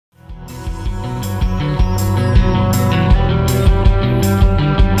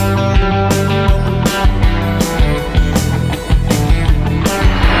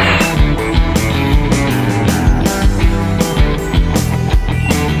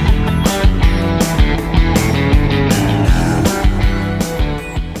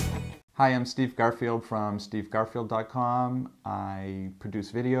Hi, I'm Steve Garfield from stevegarfield.com. I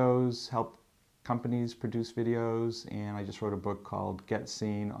produce videos, help companies produce videos, and I just wrote a book called Get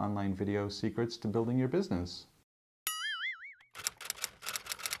Seen: Online Video Secrets to Building Your Business.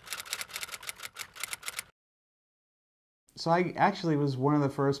 So I actually was one of the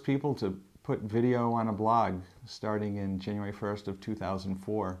first people to put video on a blog starting in January 1st of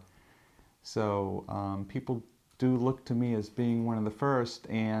 2004. So people do look to me as being one of the first,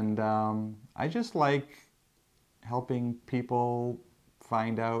 and I just like helping people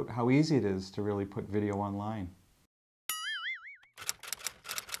find out how easy it is to really put video online.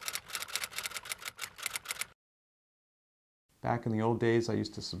 Back in the old days, I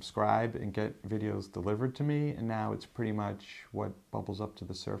used to subscribe and get videos delivered to me, and now it's pretty much what bubbles up to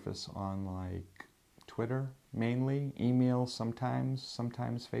the surface on like Twitter, mainly, email sometimes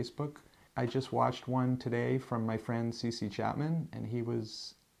Facebook. I just watched one today from my friend C.C. Chapman, and he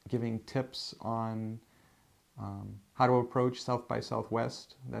was giving tips on how to approach South by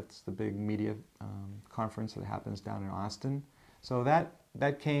Southwest. That's the big media conference that happens down in Austin. So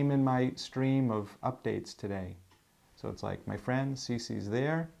that came in my stream of updates today. So it's like, my friend CC's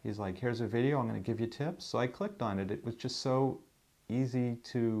there. He's like, here's a video, I'm going to give you tips. So I clicked on it. It was just so easy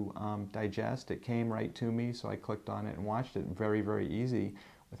to digest. It came right to me, so I clicked on it and watched it. Very, very easy,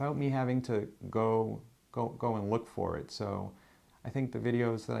 without me having to go and look for it. So I think the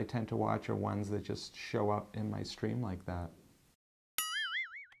videos that I tend to watch are ones that just show up in my stream like that.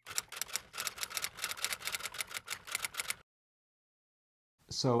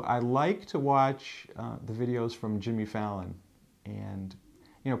 So I like to watch the videos from Jimmy Fallon, and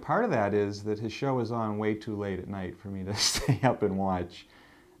part of that is that his show is on way too late at night for me to stay up and watch.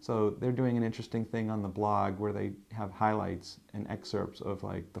 So they're doing an interesting thing on the blog where they have highlights and excerpts of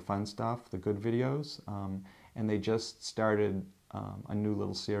like the fun stuff, the good videos, and they just started a new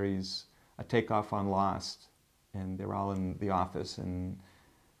little series, a takeoff on Lost, and they're all in the office and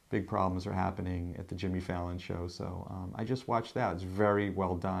big problems are happening at the Jimmy Fallon show. So I just watched that. It's very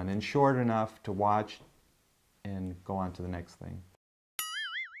well done and short enough to watch and go on to the next thing.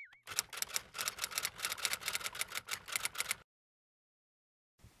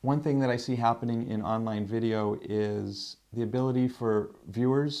 One thing that I see happening in online video is the ability for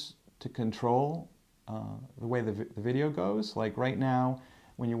viewers to control the way the video goes. Like right now,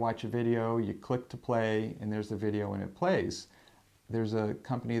 when you watch a video, you click to play and there's the video and it plays. There's a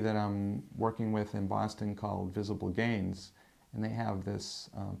company that I'm working with in Boston called Visible Gains, and they have this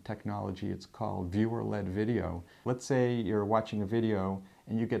technology. It's called viewer-led video. Let's say you're watching a video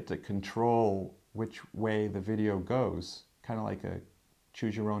and you get to control which way the video goes, kind of like a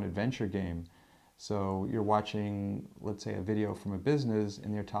choose-your-own-adventure game. So you're watching, let's say, a video from a business,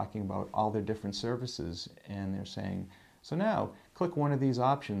 and they're talking about all their different services, and they're saying, so now click one of these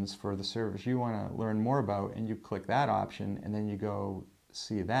options for the service you want to learn more about, and you click that option, and then you go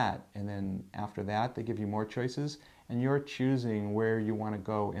see that, and then after that they give you more choices, and you're choosing where you want to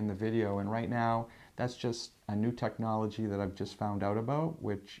go in the video. And right now that's just a new technology that I've just found out about,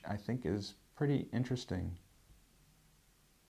 which I think is pretty interesting.